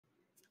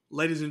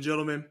Ladies and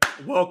gentlemen,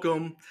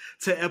 welcome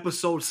to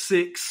episode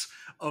 6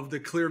 of the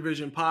Clear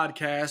Vision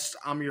podcast.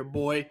 I'm your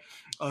boy,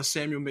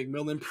 Samuel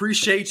McMillan.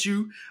 Appreciate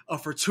you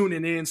for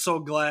tuning in. So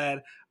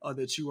glad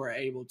that you are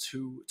able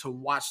to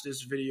watch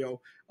this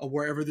video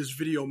wherever this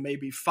video may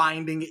be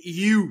finding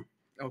you.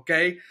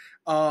 Okay.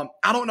 I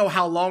don't know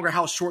how long or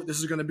how short this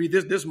is going to be.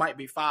 This might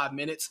be 5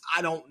 minutes.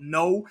 I don't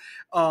know.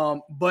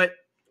 But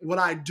what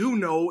I do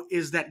know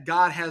is that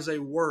God has a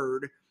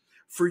word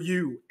for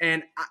you,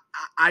 and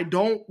I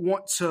don't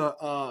want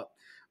to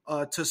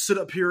sit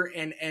up here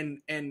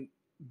and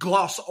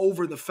gloss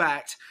over the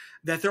fact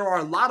that there are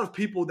a lot of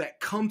people that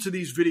come to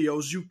these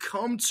videos. You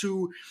come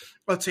to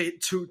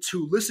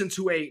listen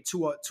to a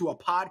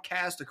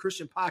podcast, a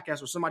Christian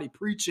podcast, or somebody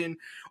preaching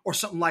or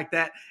something like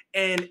that,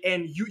 and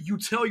you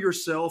tell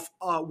yourself,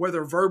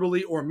 whether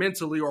verbally or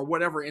mentally or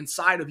whatever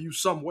inside of you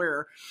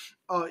somewhere,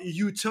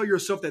 you tell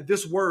yourself that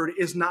this word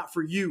is not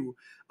for you.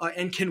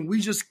 And can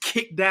we just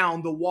kick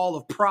down the wall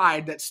of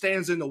pride that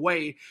stands in the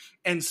way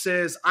and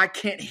says, I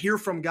can't hear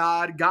from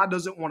God. God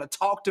doesn't want to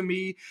talk to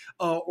me,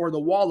 or the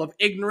wall of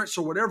ignorance,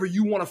 or whatever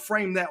you want to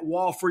frame that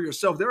wall for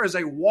yourself. There is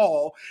a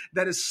wall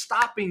that is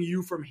stopping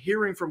you from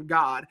hearing from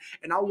God.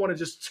 And I want to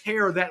just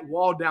tear that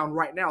wall down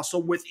right now. So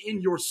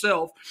within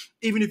yourself,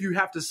 even if you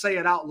have to say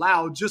it out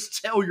loud,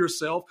 just tell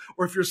yourself,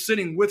 or if you're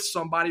sitting with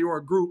somebody or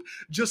a group,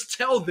 just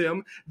tell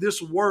them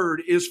this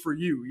word is for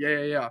you.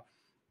 Yeah.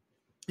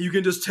 You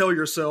can just tell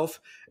yourself,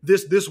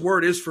 this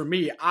word is for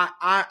me.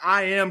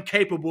 I am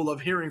capable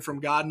of hearing from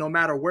God no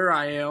matter where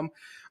I am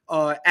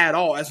at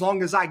all. As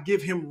long as I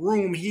give him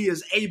room, he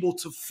is able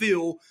to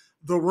fill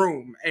the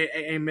room.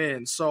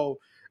 Amen. So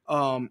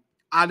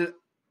I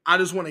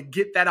just want to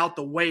get that out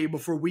the way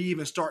before we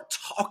even start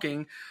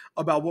talking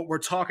about what we're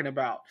talking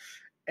about.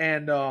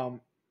 And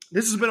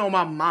this has been on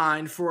my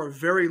mind for a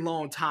very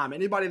long time.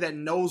 Anybody that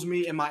knows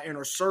me in my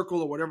inner circle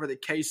or whatever the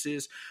case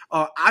is,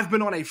 I've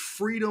been on a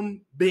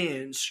freedom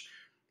binge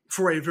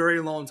for a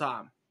very long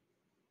time.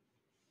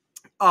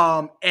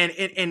 And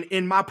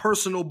in my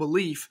personal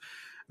belief,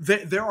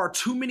 that there are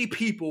too many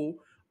people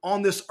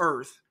on this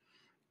earth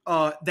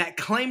that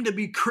claim to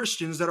be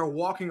Christians that are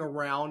walking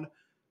around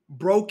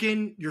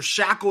broken. You're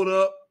shackled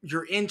up.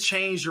 You're in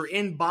chains. You're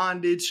in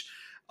bondage.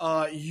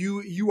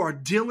 You are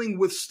dealing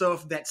with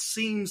stuff that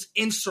seems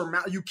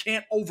insurmountable. You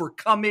can't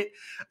overcome it.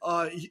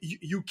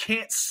 You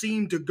can't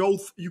seem to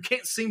you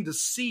can't seem to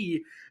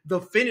see the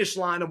finish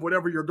line of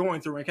whatever you're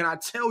going through. And can I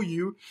tell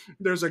you,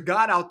 there's a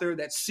God out there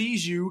that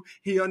sees you.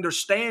 He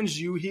understands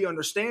you. He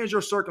understands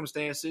your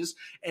circumstances,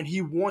 and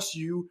he wants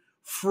you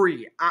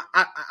free.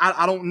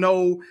 I don't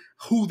know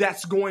who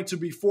that's going to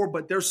be for,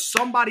 but there's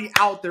somebody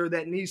out there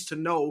that needs to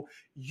know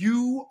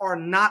you are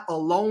not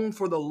alone,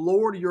 for the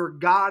Lord your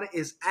God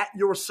is at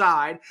your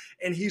side,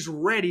 and he's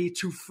ready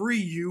to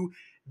free you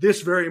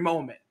this very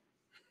moment.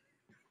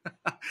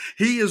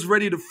 He is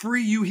ready to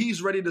free you.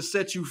 He's ready to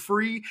set you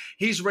free.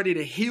 He's ready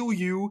to heal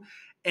you,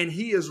 and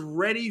he is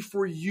ready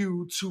for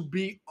you to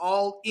be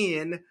all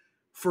in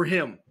for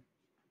him.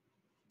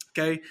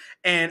 Okay.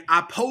 And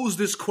I posed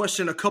this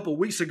question a couple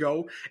weeks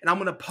ago, and I'm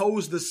going to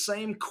pose the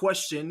same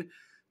question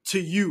to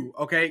you.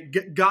 Okay.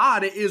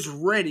 God is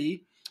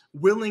ready,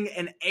 willing,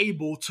 and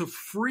able to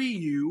free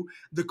you.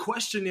 The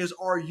question is,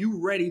 are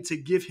you ready to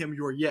give him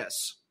your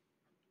yes?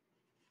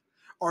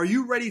 Are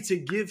you ready to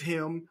give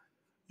him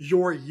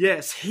your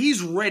yes?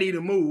 He's ready to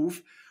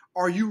move.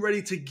 Are you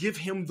ready to give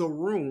him the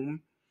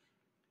room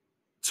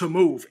to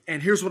move?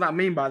 And here's what I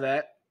mean by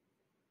that.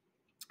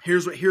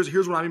 Here's what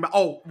I mean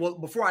by,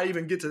 before I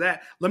even get to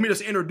that, let me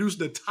just introduce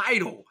the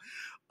title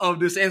of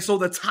this. And so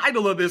the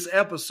title of this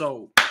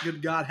episode,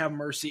 good God have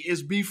mercy,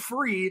 is Be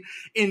Free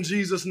in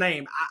Jesus'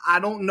 Name. I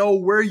don't know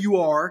where you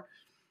are,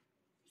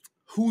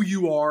 who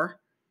you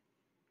are,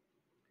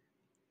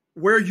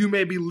 where you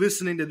may be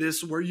listening to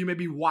this, where you may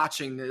be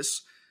watching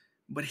this,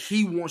 but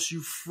he wants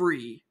you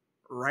free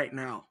right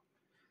now.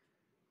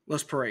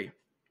 Let's pray.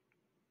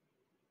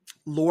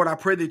 Lord, I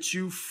pray that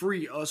you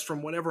free us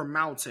from whatever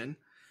mountain,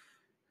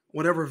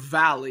 whatever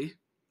valley,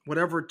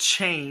 whatever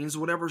chains,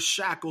 whatever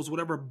shackles,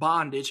 whatever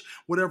bondage,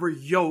 whatever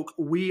yoke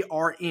we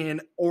are in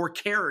or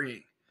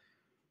carrying.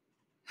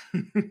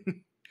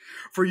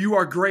 For you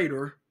are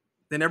greater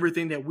than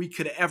everything that we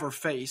could ever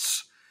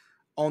face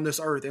on this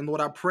earth. And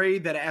Lord, I pray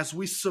that as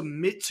we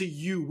submit to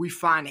you, we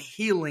find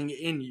healing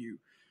in you.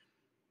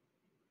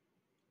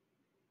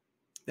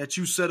 That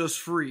you set us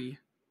free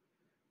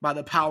by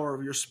the power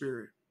of your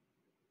Spirit.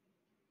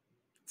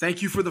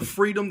 Thank you for the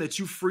freedom that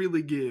you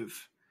freely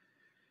give.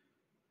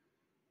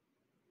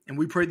 And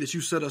we pray that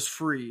you set us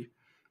free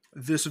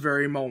this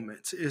very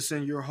moment. It's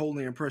in your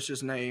holy and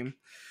precious name.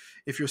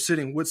 If you're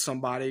sitting with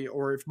somebody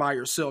or if by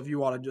yourself,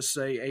 you ought to just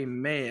say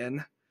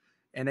amen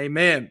and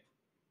amen.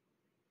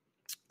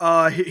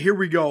 Here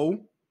we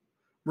go.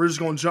 We're just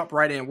going to jump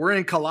right in. We're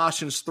in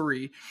Colossians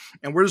 3,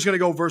 and we're just going to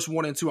go verse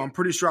 1 and 2. I'm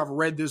pretty sure I've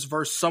read this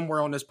verse somewhere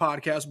on this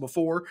podcast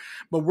before,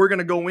 but we're going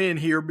to go in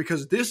here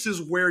because this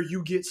is where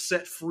you get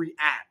set free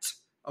at.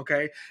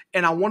 Okay.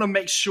 And I want to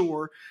make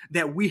sure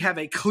that we have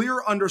a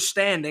clear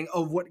understanding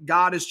of what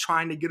God is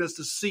trying to get us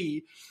to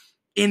see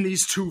in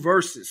these two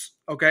verses.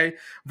 Okay.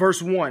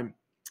 Verse 1.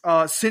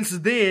 Since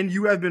then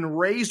you have been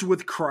raised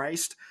with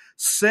Christ,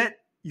 set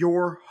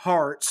your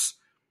hearts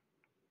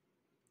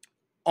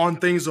on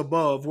things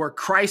above, where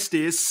Christ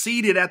is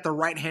seated at the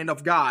right hand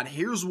of God.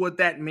 Here's what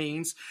that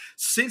means.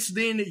 Since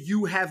then,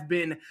 you have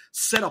been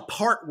set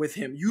apart with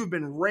him. You have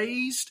been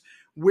raised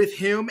with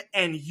him,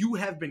 and you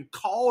have been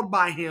called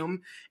by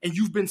him, and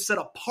you've been set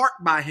apart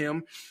by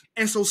him.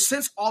 And so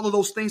since all of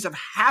those things have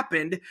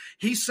happened,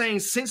 he's saying,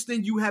 since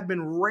then you have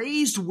been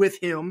raised with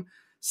him,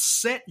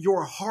 set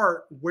your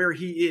heart where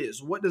he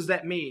is. What does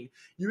that mean?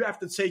 You have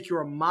to take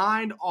your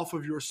mind off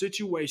of your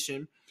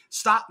situation.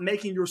 Stop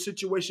making your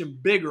situation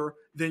bigger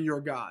than your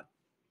God.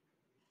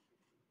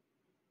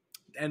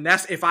 And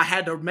that's, if I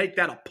had to make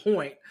that a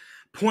point,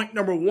 point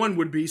number one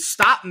would be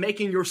stop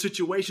making your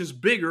situations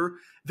bigger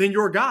than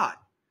your God.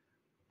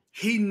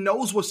 He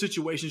knows what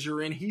situations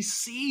you're in. He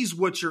sees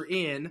what you're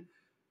in.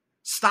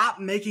 Stop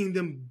making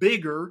them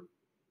bigger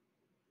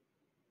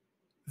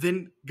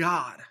than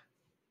God.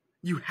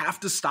 You have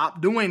to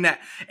stop doing that.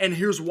 And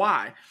here's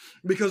why.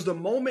 Because the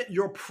moment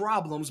your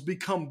problems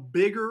become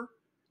bigger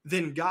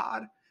than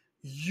God,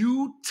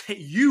 you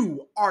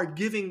are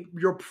giving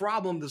your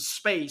problem the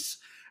space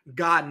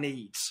God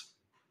needs.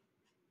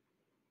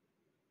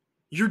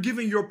 You're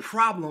giving your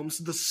problems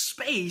the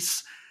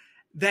space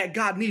that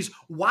God needs.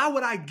 Why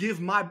would I give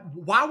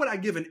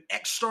an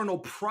external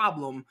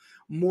problem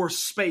more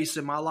space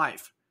in my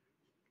life?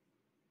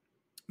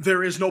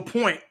 There is no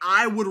point.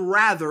 I would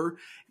rather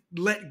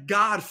let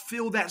God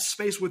fill that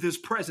space with his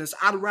presence.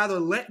 I'd rather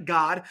let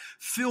God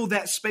fill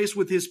that space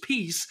with his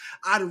peace.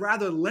 I'd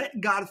rather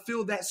let God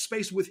fill that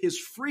space with his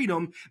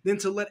freedom than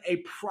to let a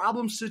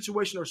problem,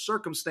 situation, or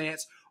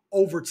circumstance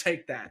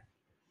overtake that.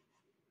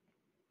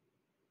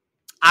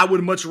 I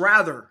would much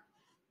rather.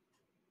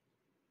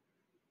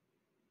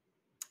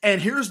 And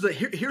here's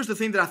the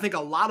thing that I think a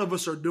lot of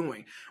us are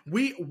doing.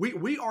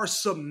 We are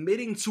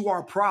submitting to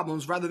our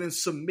problems rather than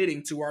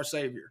submitting to our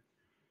Savior.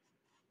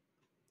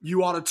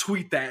 You ought to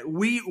tweet that.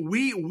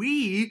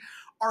 We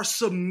are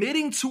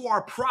submitting to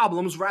our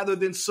problems rather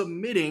than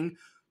submitting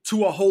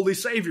to a holy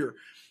Savior.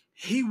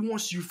 He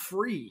wants you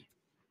free.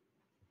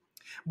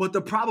 But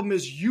the problem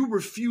is you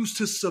refuse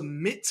to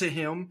submit to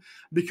him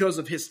because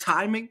of his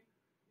timing.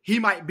 He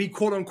might be,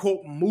 quote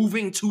unquote,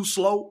 moving too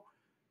slow.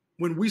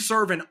 When we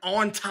serve an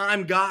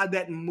on-time God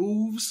that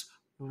moves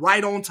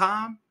right on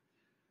time,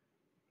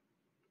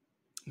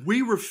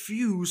 we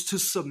refuse to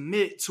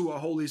submit to a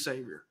holy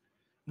Savior.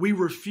 We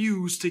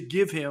refuse to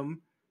give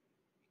him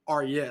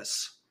our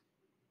yes.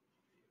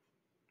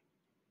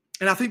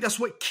 And I think that's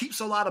what keeps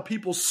a lot of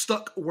people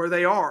stuck where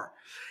they are,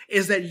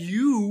 is that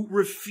you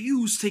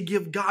refuse to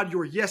give God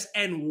your yes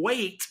and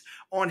wait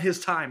on his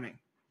timing.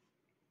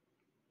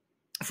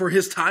 For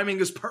his timing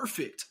is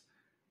perfect.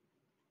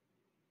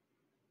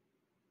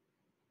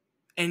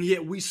 And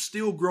yet we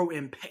still grow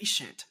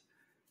impatient.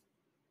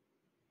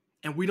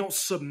 And we don't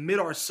submit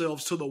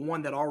ourselves to the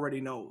one that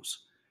already knows.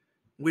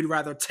 We'd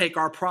rather take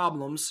our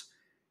problems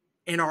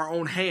in our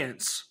own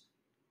hands.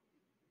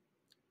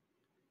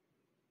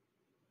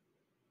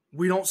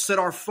 We don't set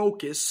our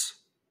focus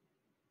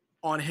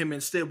on him.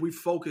 Instead, we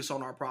focus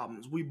on our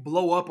problems. We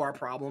blow up our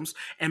problems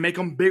and make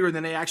them bigger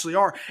than they actually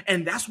are.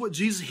 And that's what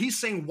Jesus, he's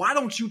saying, why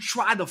don't you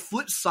try the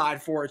flip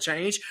side for a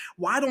change?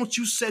 Why don't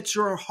you set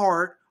your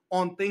heart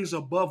on things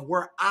above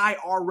where I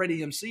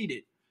already am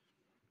seated?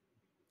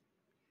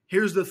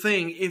 Here's the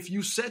thing. If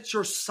you set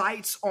your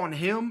sights on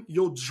him,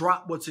 you'll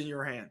drop what's in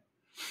your hand.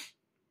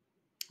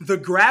 The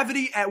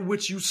gravity at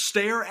which you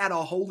stare at a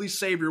holy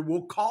Savior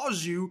will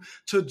cause you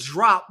to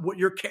drop what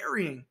you're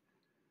carrying.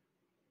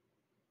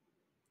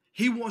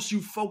 He wants you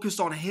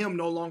focused on him,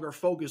 no longer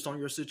focused on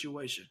your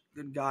situation.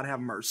 Good God, have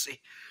mercy.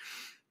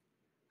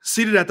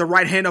 Seated at the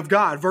right hand of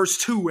God, verse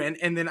 2,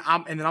 and then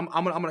I'm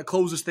going to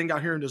close this thing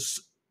out here and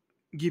just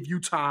give you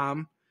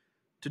time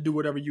to do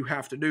whatever you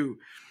have to do.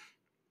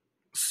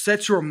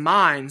 Set your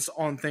minds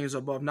on things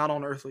above, not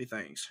on earthly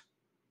things.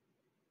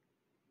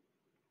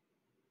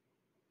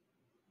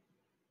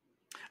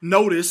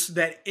 Notice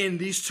that in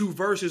these two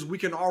verses, we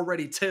can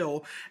already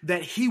tell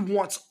that he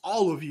wants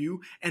all of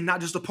you and not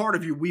just a part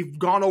of you. We've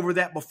gone over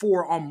that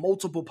before on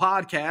multiple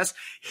podcasts.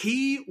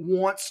 He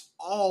wants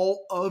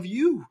all of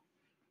you.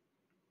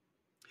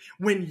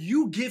 When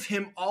you give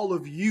him all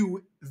of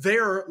you,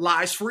 there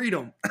lies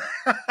freedom.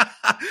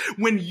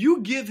 When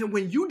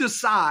you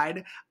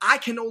decide, I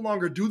can no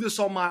longer do this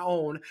on my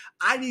own,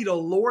 I need a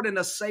Lord and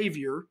a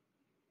Savior.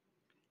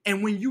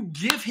 And when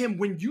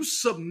you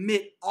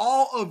submit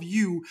all of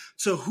you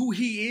to who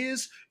he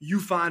is, you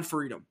find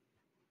freedom.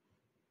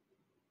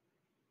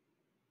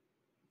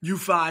 You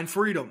find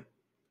freedom.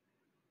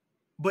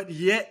 But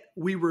yet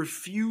we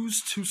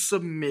refuse to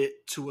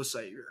submit to a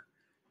Savior.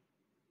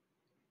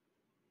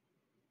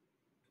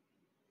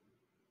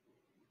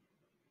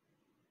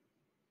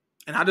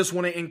 And I just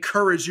want to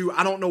encourage you.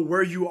 I don't know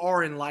where you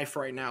are in life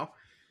right now.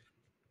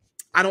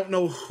 I don't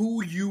know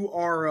who you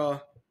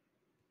are,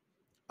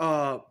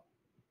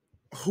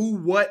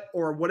 what,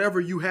 or whatever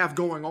you have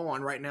going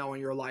on right now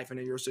in your life and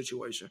in your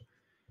situation.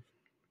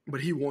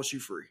 but he wants you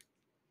free.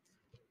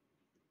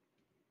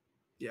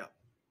 Yeah.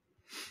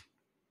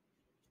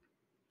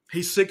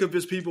 He's sick of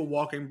his people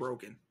walking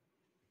broken.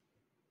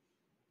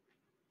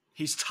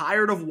 He's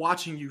tired of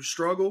watching you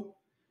struggle.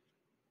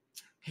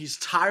 He's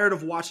tired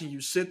of watching you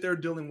sit there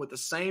dealing with the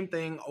same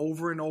thing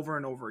over and over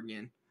and over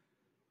again.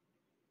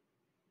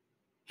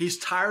 He's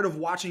tired of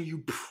watching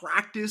you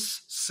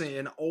practice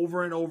sin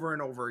over and over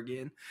and over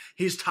again.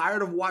 He's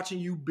tired of watching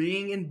you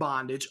being in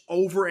bondage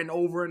over and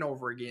over and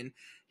over again.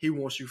 He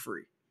wants you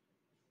free.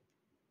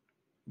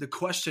 The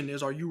question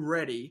is, are you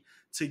ready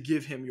to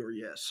give him your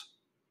yes?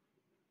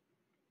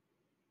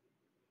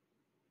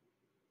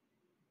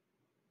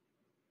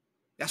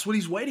 That's what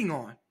he's waiting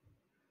on.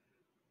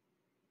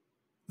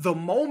 The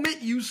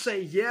moment you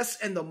say yes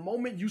and the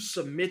moment you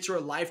submit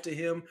your life to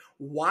him,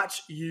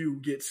 watch you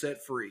get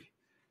set free.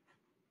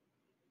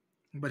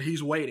 But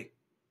he's waiting.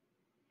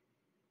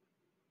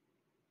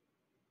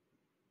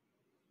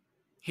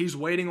 He's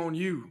waiting on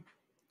you.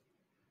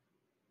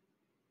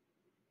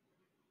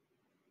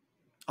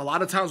 A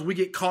lot of times we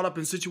get caught up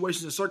in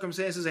situations and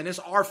circumstances, and it's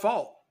our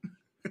fault.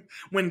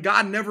 When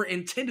God never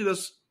intended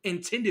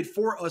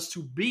for us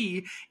to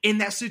be in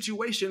that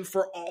situation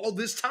for all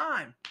this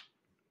time.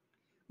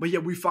 But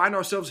yet we find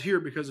ourselves here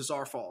because it's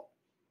our fault.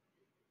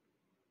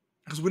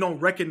 Because we don't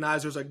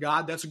recognize there's a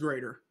God that's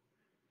greater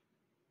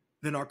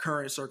than our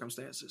current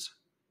circumstances.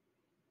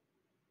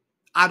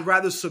 I'd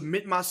rather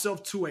submit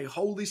myself to a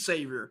holy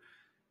Savior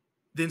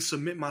than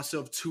submit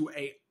myself to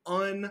a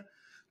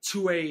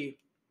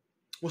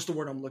what's the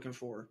word I'm looking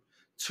for?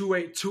 To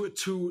a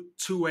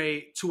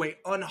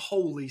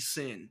unholy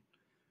sin,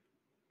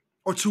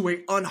 or to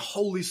a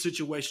unholy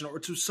situation, or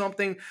to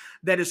something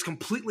that is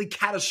completely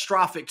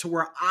catastrophic to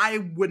where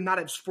I would not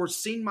have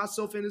foreseen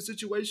myself in a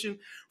situation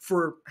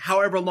for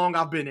however long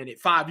I've been in it,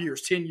 5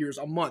 years, 10 years,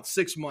 a month,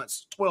 6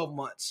 months, 12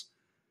 months.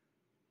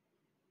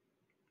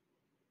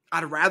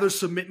 I'd rather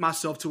submit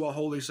myself to a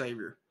holy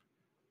Savior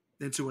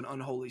than to an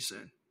unholy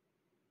sin.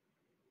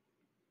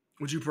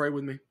 Would you pray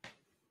with me?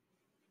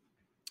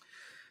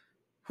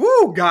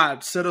 Whoo,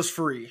 God, set us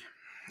free.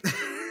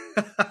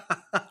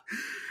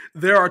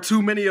 There are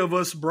too many of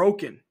us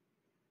broken.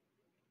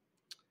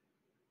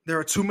 There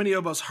are too many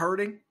of us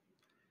hurting,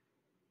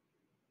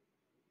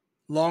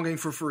 longing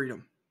for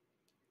freedom.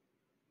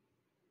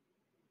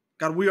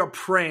 God, we are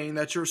praying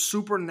that your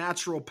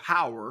supernatural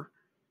power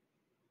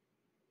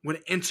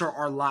would enter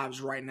our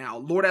lives right now.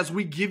 Lord, as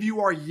we give you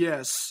our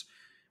yes,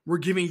 we're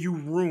giving you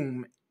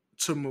room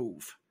to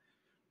move.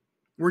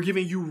 We're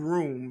giving you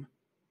room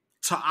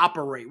to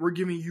operate. We're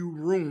giving you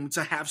room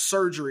to have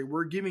surgery.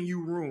 We're giving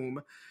you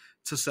room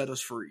to set us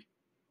free,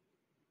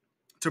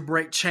 to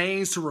break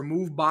chains, to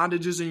remove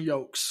bondages and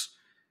yokes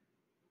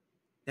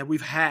that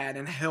we've had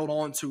and held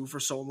on to for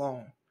so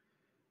long.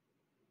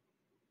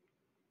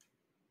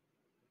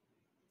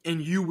 In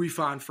you we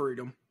find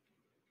freedom.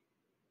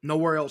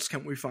 Nowhere else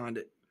can we find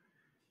it.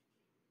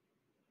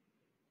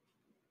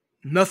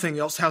 Nothing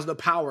else has the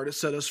power to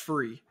set us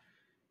free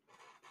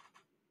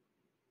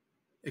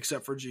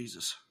except for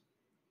Jesus.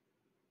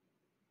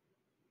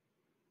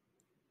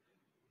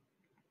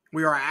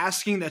 We are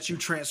asking that you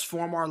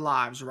transform our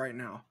lives right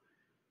now.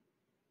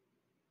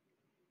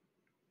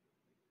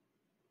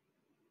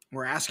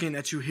 We're asking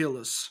that you heal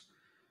us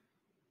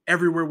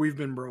everywhere we've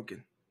been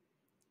broken.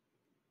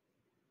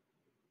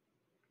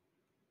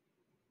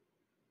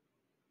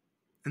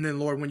 And then,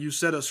 Lord, when you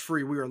set us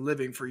free, we are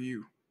living for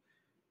you.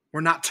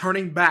 We're not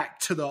turning back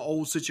to the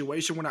old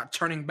situation. We're not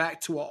turning back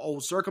to an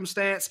old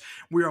circumstance.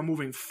 We are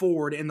moving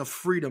forward in the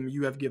freedom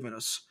you have given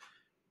us.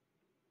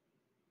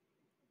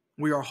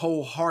 We are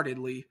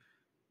wholeheartedly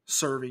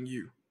serving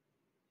you.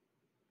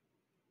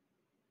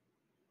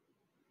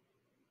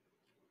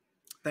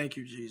 Thank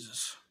you,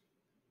 Jesus.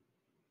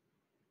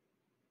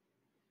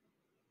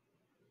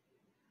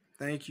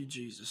 Thank you,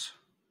 Jesus.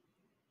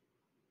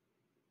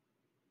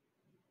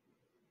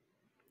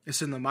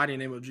 It's in the mighty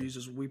name of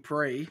Jesus we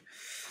pray.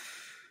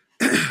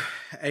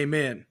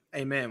 Amen.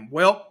 Amen.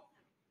 Well,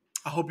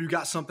 I hope you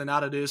got something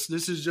out of this.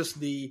 This is just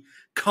the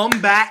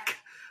comeback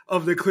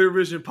of the Clear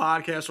Vision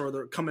podcast, or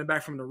the coming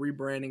back from the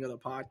rebranding of the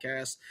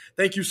podcast.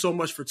 Thank you so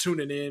much for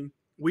tuning in.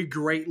 We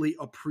greatly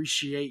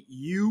appreciate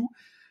you.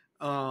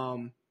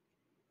 And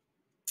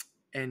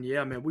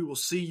yeah, man, we will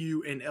see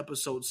you in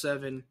episode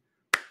 7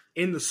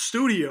 in the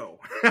studio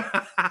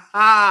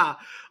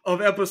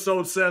of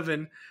episode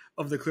 7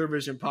 of the Clear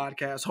Vision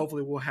podcast.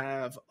 Hopefully we'll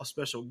have a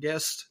special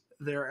guest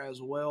there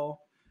as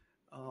well.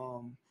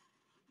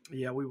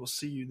 Yeah, we will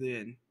see you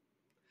then.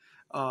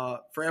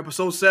 For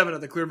episode 7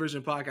 of the Clear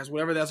Vision podcast,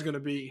 whatever that's going to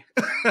be.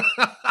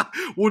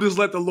 We'll just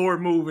let the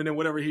Lord move, and then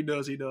whatever he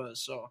does, he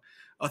does. So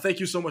thank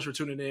you so much for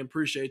tuning in.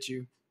 Appreciate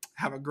you.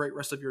 Have a great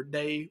rest of your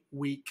day,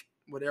 week,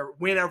 whatever,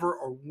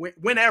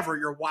 whenever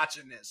you're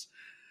watching this.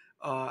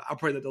 I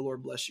pray that the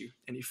Lord bless you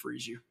and he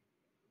frees you.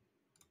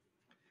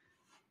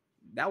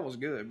 That was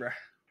good, bro.